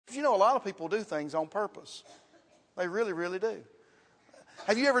you know, a lot of people do things on purpose. They really, really do.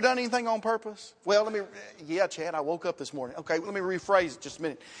 Have you ever done anything on purpose? Well, yeah, Chad, I woke up this morning. Okay, let me rephrase it just a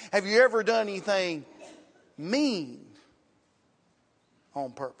minute. Have you ever done anything mean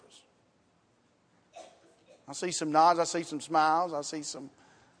on purpose? I see some nods, I see some smiles, I see some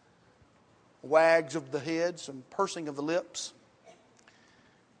wags of the head, some pursing of the lips.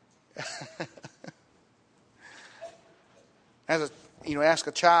 Ask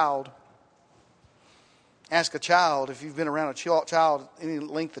a child if you've been around a child any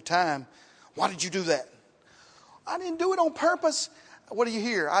length of time, why did you do that? I didn't do it on purpose. What do you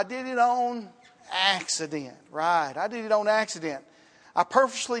hear? I did it on accident. Right, I did it on accident. I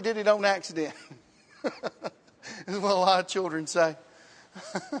purposely did it on accident. That's what a lot of children say.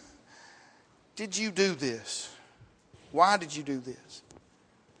 Did you do this? Why did you do this?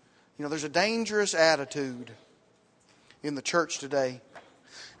 You know, there's a dangerous attitude in the church today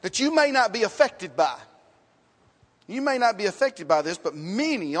that you may not be affected by. You may not be affected by this, but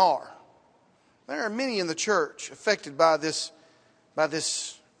many are. There are many in the church affected by this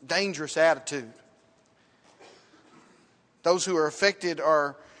dangerous attitude. Those who are affected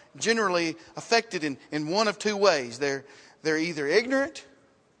are generally affected in one of two ways. They're either ignorant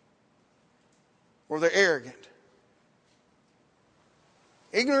or they're arrogant.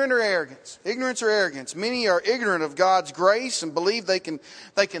 Ignorant or arrogance. Ignorance or arrogance. Many are ignorant of God's grace and believe they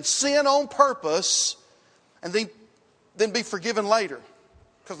can sin on purpose and then be forgiven later.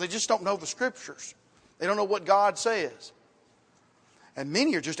 Because they just don't know the Scriptures. They don't know what God says. And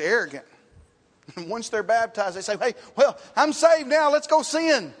many are just arrogant. And once they're baptized, they say, hey, well, I'm saved now, let's go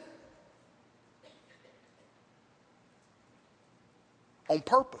sin. On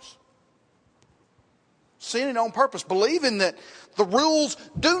purpose. Sinning on purpose. Believing that the rules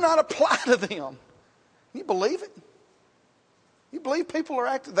do not apply to them. You believe it? You believe people are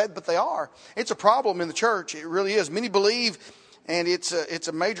acting that, but they are. It's a problem in the church. It really is. Many believe, and it's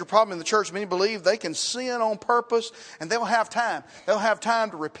a major problem in the church. Many believe they can sin on purpose, and they'll have time. They'll have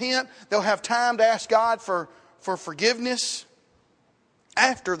time to repent. They'll have time to ask God for forgiveness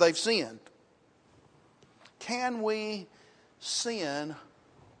after they've sinned. Can we sin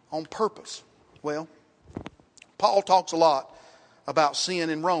on purpose? Well, Paul talks a lot about sin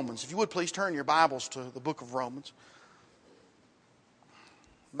in Romans. If you would please turn your Bibles to the book of Romans.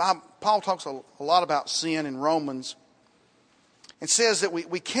 Paul talks a lot about sin in Romans and says that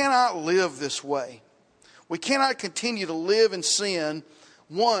we cannot live this way. We cannot continue to live in sin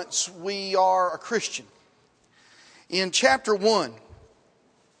once we are a Christian. In chapter 1,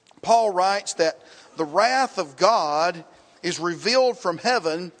 Paul writes that the wrath of God is revealed from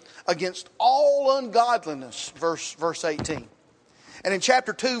heaven against all ungodliness, verse 18. And in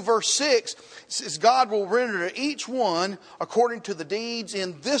chapter 2, verse 6, it says, God will render to each one according to the deeds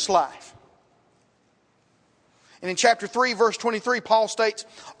in this life. And in chapter 3, verse 23, Paul states,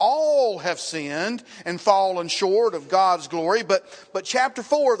 all have sinned and fallen short of God's glory. But chapter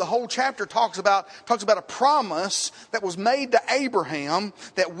 4, the whole chapter talks about a promise that was made to Abraham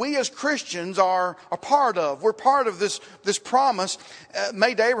that we as Christians are a part of. We're part of this promise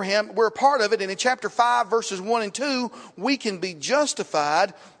made to Abraham. We're a part of it. And in chapter 5, verses 1 and 2, we can be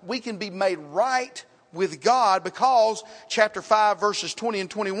justified. We can be made right with God because chapter 5 verses 20 and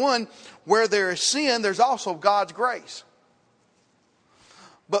 21, where there is sin, there's also God's grace.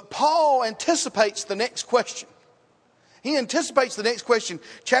 But Paul anticipates the next question. He anticipates the next question.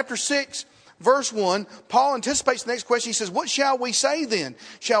 Chapter 6 verse 1, Paul anticipates the next question. He says, what shall we say then?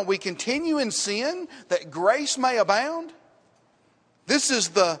 Shall we continue in sin that grace may abound? This is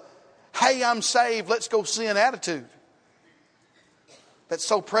the, hey, I'm saved, let's go sin attitude. That's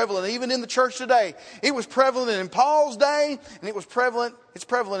so prevalent even in the church today. It was prevalent in Paul's day, and it's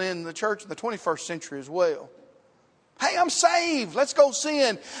prevalent in the church in the 21st century as well. Hey, I'm saved. Let's go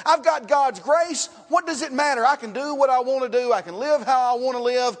sin. I've got God's grace. What does it matter? I can do what I want to do. I can live how I want to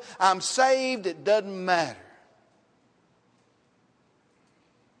live. I'm saved. It doesn't matter.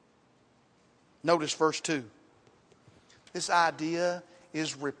 Notice verse 2. This idea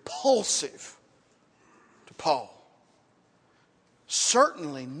is repulsive to Paul.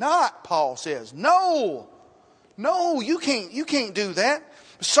 Certainly not, Paul says. No, you can't do that.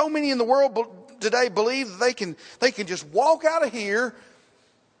 So many in the world today believe that they can just walk out of here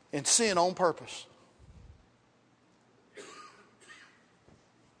and sin on purpose.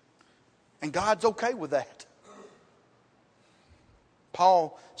 And God's okay with that.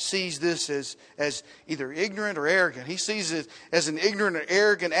 Paul sees this as either ignorant or arrogant. He sees it as an ignorant or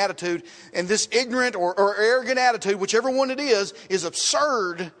arrogant attitude. And this ignorant or arrogant attitude, whichever one it is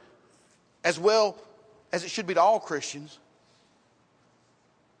absurd as well as it should be to all Christians.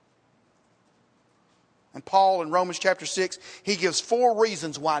 And Paul in Romans chapter 6, he gives 4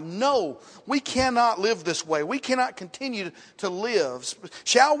 reasons why no, we cannot live this way. We cannot continue to live.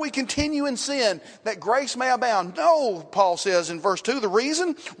 Shall we continue in sin that grace may abound? No, Paul says in verse 2, the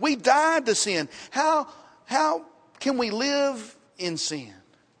reason we died to sin. How can we live in sin?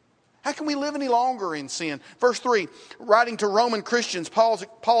 How can we live any longer in sin? Verse 3, writing to Roman Christians,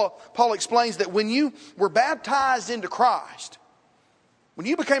 Paul explains that when you were baptized into Christ, when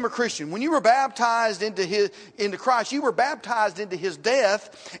you became a Christian, when you were baptized into Christ, you were baptized into His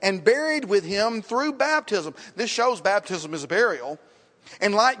death and buried with Him through baptism. This shows baptism is a burial.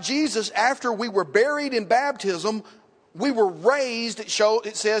 And like Jesus, after we were buried in baptism, we were raised, it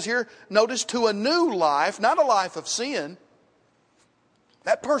says here, notice, to a new life, not a life of sin.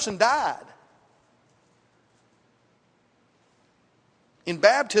 That person died. In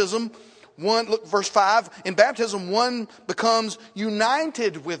baptism, look, verse 5, in baptism, one becomes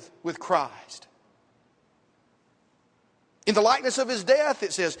united with Christ. In the likeness of His death,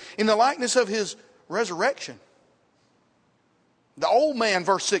 it says, in the likeness of His resurrection. The old man,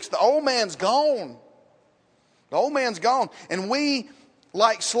 verse 6, the old man's gone. The old man's gone. And we,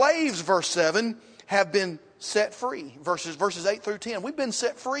 like slaves, verse 7, have been set free. Verses 8 through 10. We've been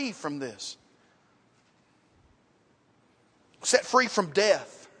set free from this. Set free from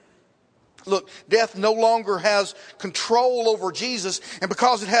death. Look, death no longer has control over Jesus. And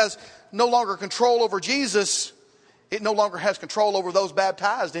because it has no longer control over Jesus, it no longer has control over those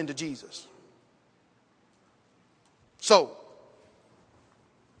baptized into Jesus. So,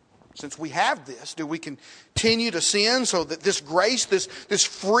 since we have this, do we continue to sin so that this grace, this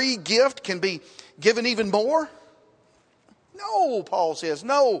free gift can be given even more? No, Paul says,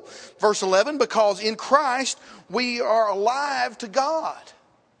 no. Verse 11, because in Christ we are alive to God.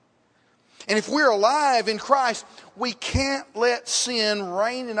 And if we're alive in Christ, we can't let sin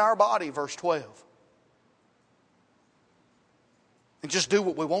reign in our body, verse 12. And just do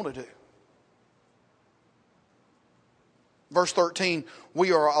what we want to do. Verse 13,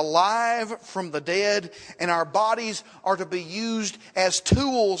 we are alive from the dead, and our bodies are to be used as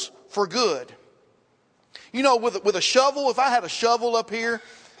tools for good. You know, with a shovel, if I had a shovel up here,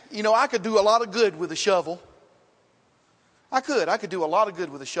 you know, I could do a lot of good with a shovel. I could do a lot of good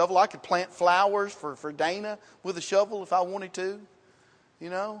with a shovel. I could plant flowers for Dana with a shovel if I wanted to, you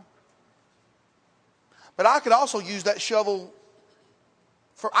know. But I could also use that shovel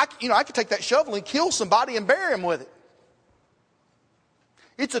I could take that shovel and kill somebody and bury him with it.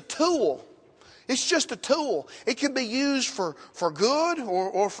 It's a tool. It's just a tool. It can be used for good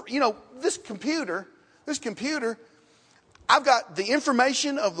or for, you know, this computer, I've got the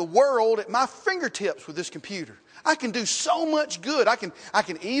information of the world at my fingertips with this computer. I can do so much good. I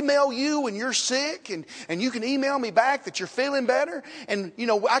can email you when you're sick, and you can email me back that you're feeling better. And you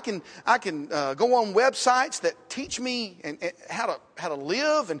know, I can go on websites that teach me how to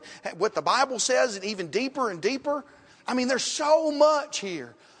live and what the Bible says, and even deeper and deeper. I mean, there's so much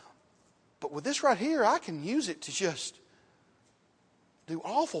here. But with this right here, I can use it to just do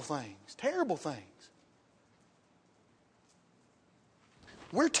awful things, terrible things.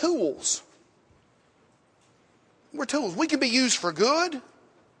 We're tools. We're tools. We can be used for good.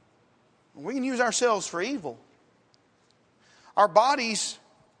 We can use ourselves for evil. Our bodies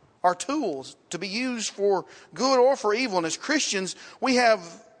are tools to be used for good or for evil. And as Christians, we have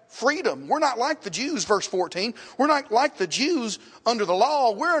freedom. We're not like the Jews, verse 14. We're not like the Jews under the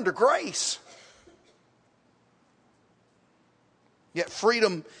law. We're under grace. Yet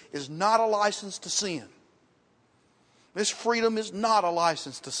freedom is not a license to sin. This freedom is not a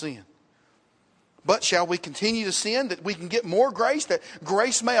license to sin. But shall we continue to sin that we can get more grace, that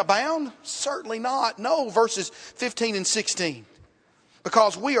grace may abound? Certainly not. No, verses 15 and 16.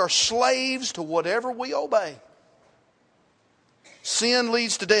 Because we are slaves to whatever we obey. Sin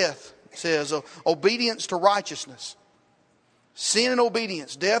leads to death, it says. Obedience to righteousness. Sin and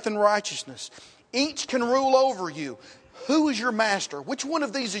obedience, death and righteousness. Each can rule over you. Who is your master? Which one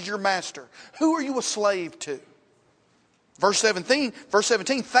of these is your master? Who are you a slave to? Verse 17,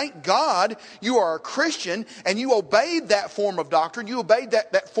 thank God you are a Christian and you obeyed that form of doctrine. You obeyed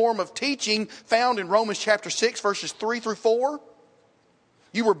that form of teaching found in Romans chapter 6, verses 3 through 4.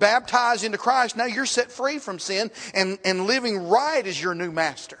 You were baptized into Christ. Now you're set free from sin and living right as your new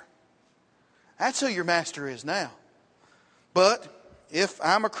master. That's who your master is now. But if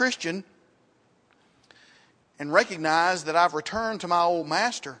I'm a Christian and recognize that I've returned to my old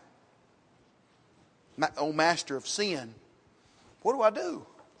master of sin, what do I do?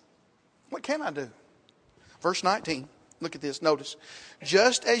 What can I do? Verse 19, look at this, notice.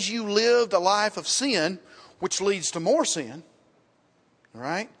 Just as you lived a life of sin, which leads to more sin,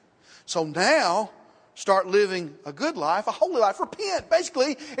 right? So now Start living a good life, a holy life. Repent.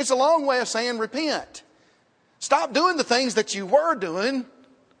 Basically, it's a long way of saying repent. Stop doing the things that you were doing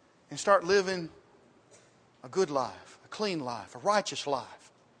and start living a good life, a clean life, a righteous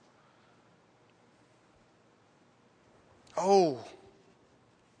life. Oh,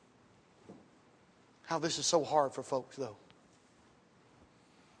 how this is so hard for folks, though.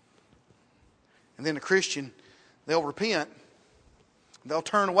 And then a Christian, they'll repent. They'll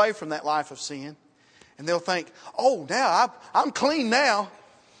turn away from that life of sin. And they'll think, oh, now I'm clean now.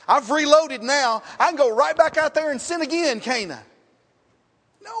 I've reloaded now. I can go right back out there and sin again, can't I?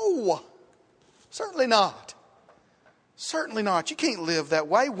 No, certainly not. Certainly not. You can't live that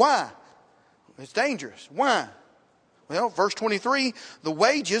way. Why? It's dangerous. Why? Well, verse 23, the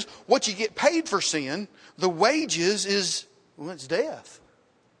wages, what you get paid for sin, the wages is, well, it's death.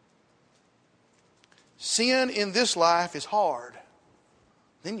 Sin in this life is hard.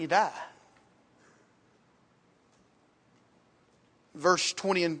 Then you die. Verse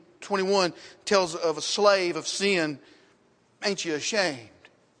 20 and 21 tells of a slave of sin. Ain't you ashamed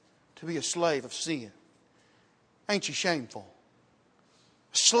to be a slave of sin? Ain't you shameful?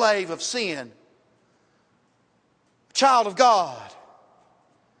 A slave of sin. A child of God.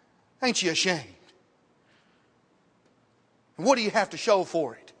 Ain't you ashamed? And what do you have to show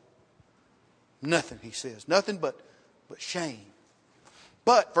for it? Nothing, he says. Nothing but shame.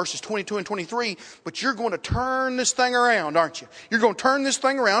 But, verses 22 and 23, but you're going to turn this thing around, aren't you? You're going to turn this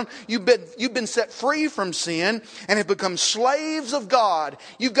thing around. You've been set free from sin and have become slaves of God.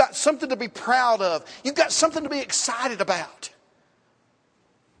 You've got something to be proud of. You've got something to be excited about.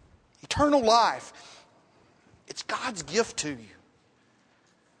 Eternal life. It's God's gift to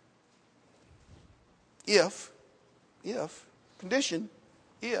you. Condition,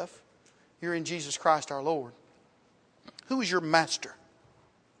 if you're in Jesus Christ our Lord. Who is your master?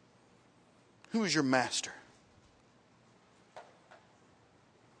 Who is your master?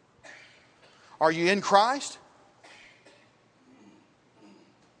 Are you in Christ?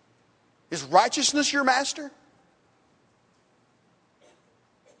 Is righteousness your master?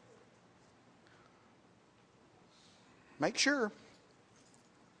 Make sure.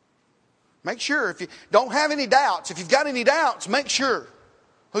 Make sure. If you don't have any doubts, if you've got any doubts, make sure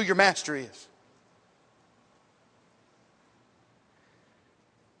who your master is.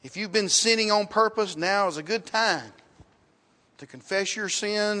 If you've been sinning on purpose, now is a good time to confess your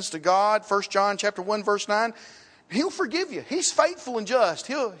sins to God. 1 John chapter 1, verse 9. He'll forgive you. He's faithful and just.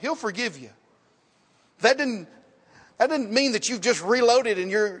 He'll forgive you. That didn't mean that you've just reloaded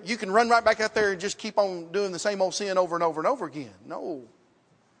and you can run right back out there and just keep on doing the same old sin over and over and over again. No.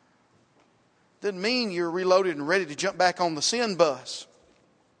 Doesn't mean you're reloaded and ready to jump back on the sin bus.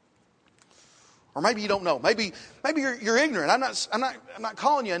 Or maybe you don't know. Maybe you're ignorant. I'm not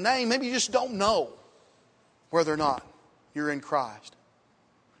calling you a name. Maybe you just don't know whether or not you're in Christ.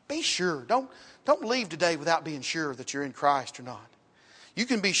 Be sure. Don't leave today without being sure that you're in Christ or not. You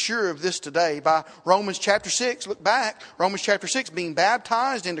can be sure of this today by Romans chapter 6. Look back. Romans chapter 6, being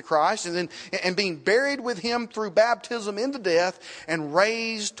baptized into Christ and being buried with Him through baptism into death and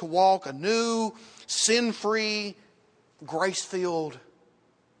raised to walk a new, sin-free, grace-filled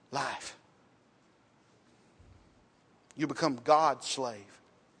life. You become God's slave.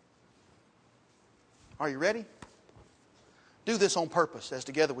 Are you ready? Do this on purpose as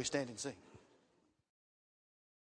together we stand and sing.